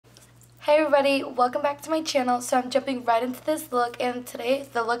Hey everybody, welcome back to my channel. So I'm jumping right into this look, and today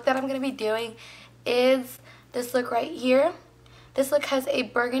the look that I'm going to be doing is this look right here. This look has a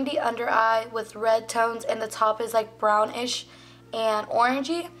burgundy under eye with red tones, and the top is like brownish and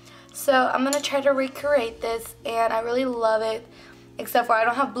orangey. So I'm going to try to recreate this, and I really love it, except for I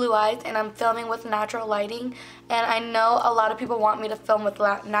don't have blue eyes and I'm filming with natural lighting, and I know a lot of people want me to film with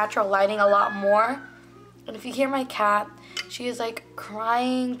natural lighting a lot more. And if you hear my cat, she is like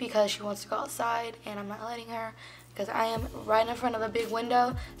crying because she wants to go outside and I'm not letting her because I am right in front of a big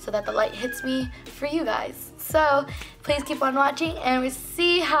window so that the light hits me for you guys. So please keep on watching and we'll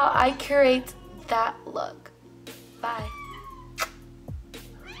see how I curate that look. Bye.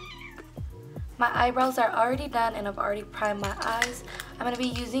 My eyebrows are already done and I've already primed my eyes. I'm going to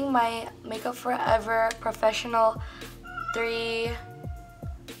be using my Makeup Forever Professional 3.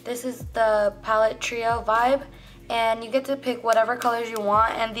 This is the palette trio vibe, and you get to pick whatever colors you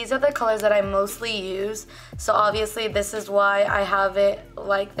want, and these are the colors that I mostly use, so obviously this is why I have it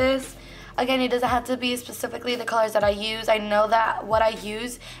like this. Again, it doesn't have to be specifically the colors that I use. I know that what I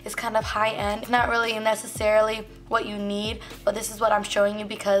use is kind of high end. It's not really necessarily what you need, but this is what I'm showing you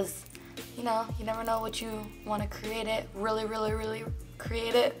because, you know, you never know what you want to create it, really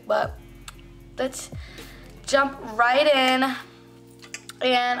create it. But let's jump right in.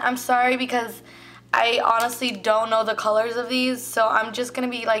 And I'm sorry because I honestly don't know the colors of these, so I'm just going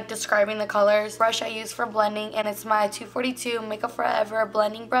to be like describing the colors. Brush I use for blending, and it's my 242 Makeup Forever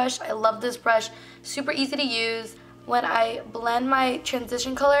blending brush. I love this brush, super easy to use. When I blend my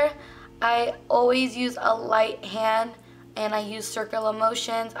transition color, I always use a light hand and I use circular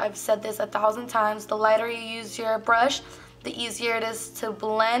motions. I've said this 1,000 times. The lighter you use your brush, the easier it is to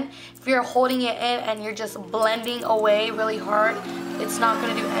blend. If you're holding it in and you're just blending away really hard, it's not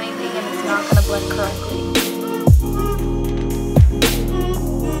going to do anything and it's not going to blend correctly.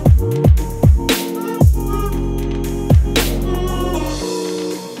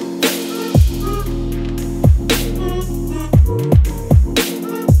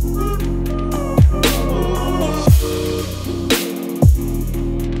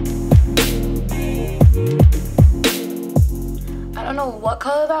 What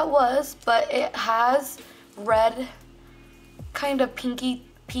color that was, but it has red kind of pinky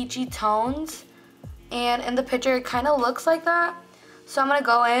peachy tones, and in the picture it kind of looks like that. So I'm gonna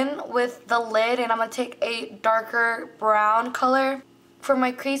go in with the lid and I'm gonna take a darker brown color. For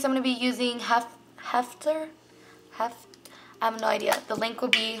my crease I'm gonna be using I have no idea. The link will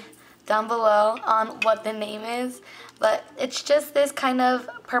be down below on what the name is, but it's just this kind of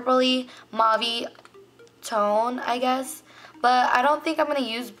purpley mauve tone, I guess. But I don't think I'm going to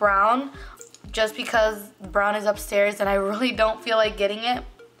use brown just because brown is upstairs and I really don't feel like getting it.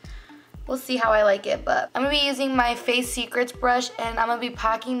 We'll see how I like it, but I'm going to be using my Face Secrets brush and I'm going to be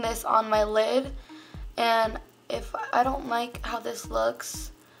packing this on my lid. And if I don't like how this looks,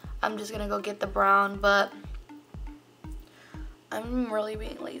 I'm just going to go get the brown, but I'm really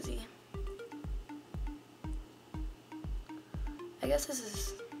being lazy. I guess this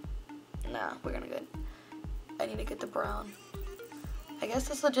is, nah, we're going to go. I need to get the brown. I guess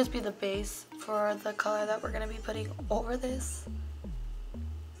this will just be the base for the color that we're going to be putting over this.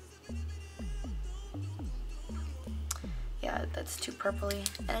 Yeah, that's too purpley.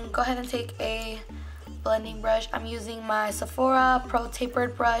 And go ahead and take a blending brush. I'm using my Sephora Pro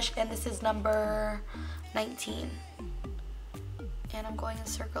Tapered brush, and this is number 19. And I'm going in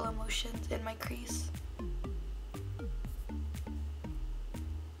circular motions in my crease.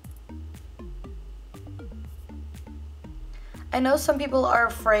 I know some people are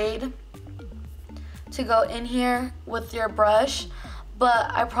afraid to go in here with your brush,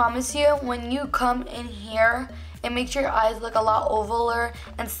 but I promise you, when you come in here, it makes your eyes look a lot ovaler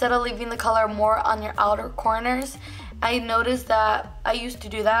instead of leaving the color more on your outer corners. I noticed that I used to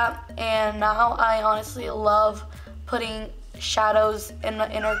do that, and now I honestly love putting shadows in the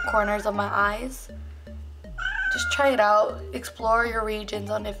inner corners of my eyes. Just try it out. Explore your regions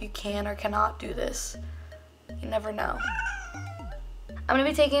on if you can or cannot do this. You never know. I'm going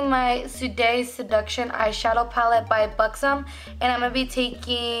to be taking my Suede Seduction eyeshadow palette by Buxom, and I'm going to be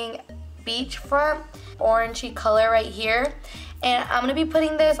taking Beachfront orangey color right here, and I'm going to be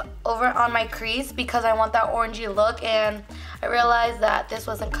putting this over on my crease because I want that orangey look, and I realized that this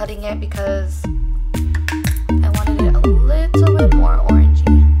wasn't cutting it because I wanted it a little bit more orangey.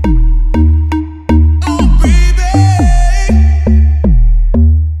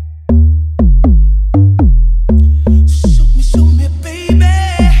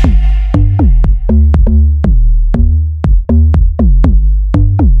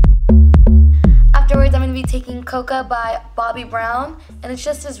 Coca by Bobbi Bobbi brown, and it's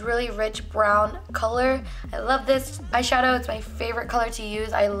just this really rich brown color. I love this eyeshadow. It's my favorite color to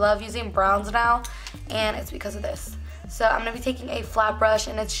use. I love using browns now, and it's because of this. So I'm going to be taking a flat brush,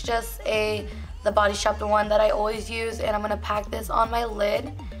 and it's just the Body Shop, the one that I always use, and I'm going to pack this on my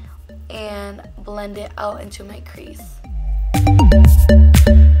lid and blend it out into my crease.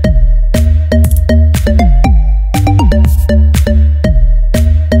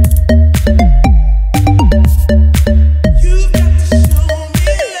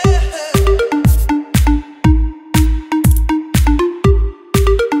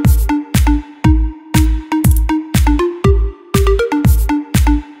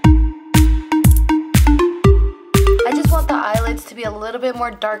 To be a little bit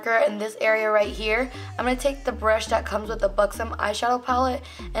more darker in this area right here, I'm going to take the brush that comes with the Buxom eyeshadow palette,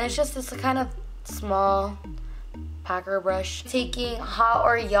 and it's just this kind of small packer brush. Taking Hot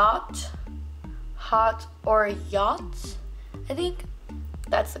or Yacht, I think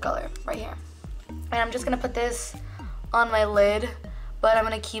that's the color right here, and I'm just going to put this on my lid, but I'm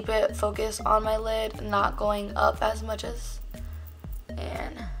going to keep it focused on my lid, not going up as much as,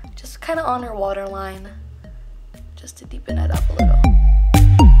 and just kind of on her waterline, just to deepen it up a little.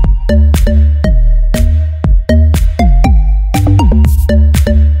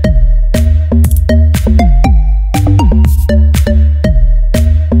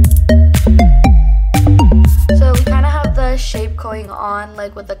 So we kind of have the shape going on,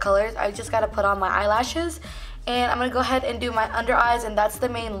 like with the colors. I just got to put on my eyelashes, and I'm going to go ahead and do my under eyes, and that's the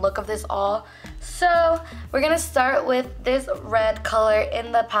main look of this all. So we're going to start with this red color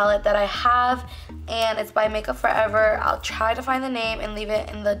in the palette that I have, and it's by Makeup Forever. I'll try to find the name and leave it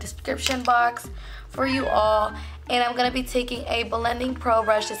in the description box for you all. And I'm going to be taking a blending pro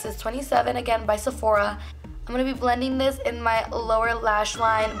brush. This is 27, again by Sephora. I'm going to be blending this in my lower lash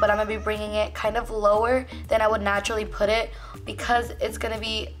line, but I'm going to be bringing it kind of lower than I would naturally put it, because it's going to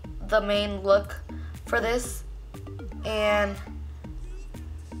be the main look for this, and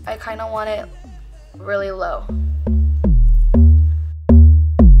I kind of want it really low.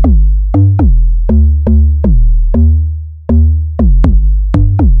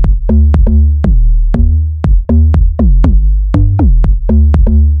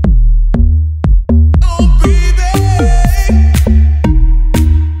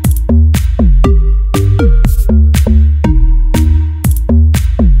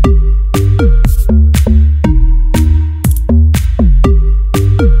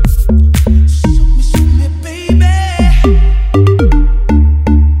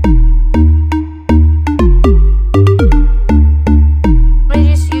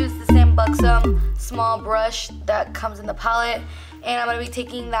 That comes in the palette, and I'm going to be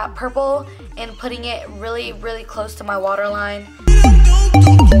taking that purple and putting it really, really close to my waterline.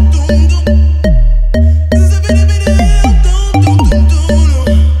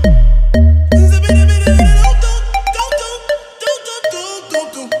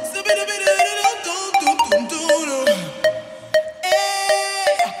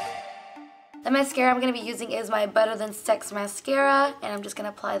 The mascara I'm going to be using is my Better Than Sex mascara, and I'm just going to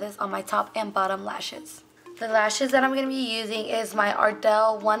apply this on my top and bottom lashes. The lashes that I'm going to be using is my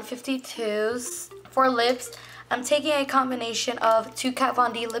Ardel 152s. For lips, I'm taking a combination of two Kat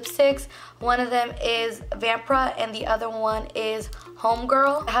Von D lipsticks. One of them is Vampria and the other one is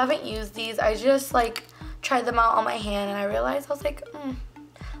Homegirl. I haven't used these. I just like tried them out on my hand, and I realized, I was like,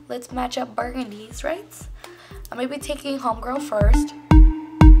 let's match up burgundies, right? I'm going to be taking Homegirl first.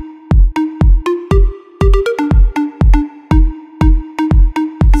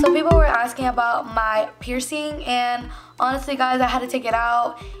 So people were asking about my piercing, and honestly guys, I had to take it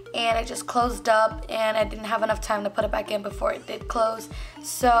out and it just closed up, and I didn't have enough time to put it back in before it did close.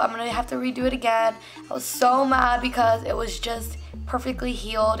 So I'm going to have to redo it again. I was so mad because it was just perfectly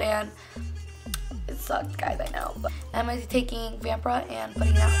healed, and it sucked guys, I know. But I'm going to be taking Vampria and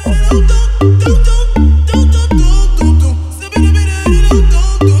putting it out over.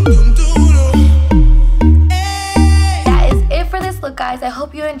 Guys, I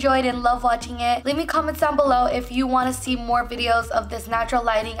hope you enjoyed and love watching it. Leave me comments down below if you want to see more videos of this natural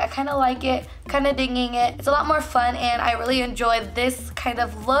lighting. I kind of like it, kind of digging it. It's a lot more fun, and I really enjoy this kind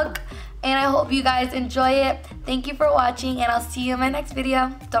of look, and I hope you guys enjoy it. Thank you for watching, and I'll see you in my next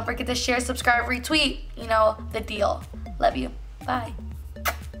video. Don't forget to share, subscribe, retweet, you know the deal. Love you. Bye.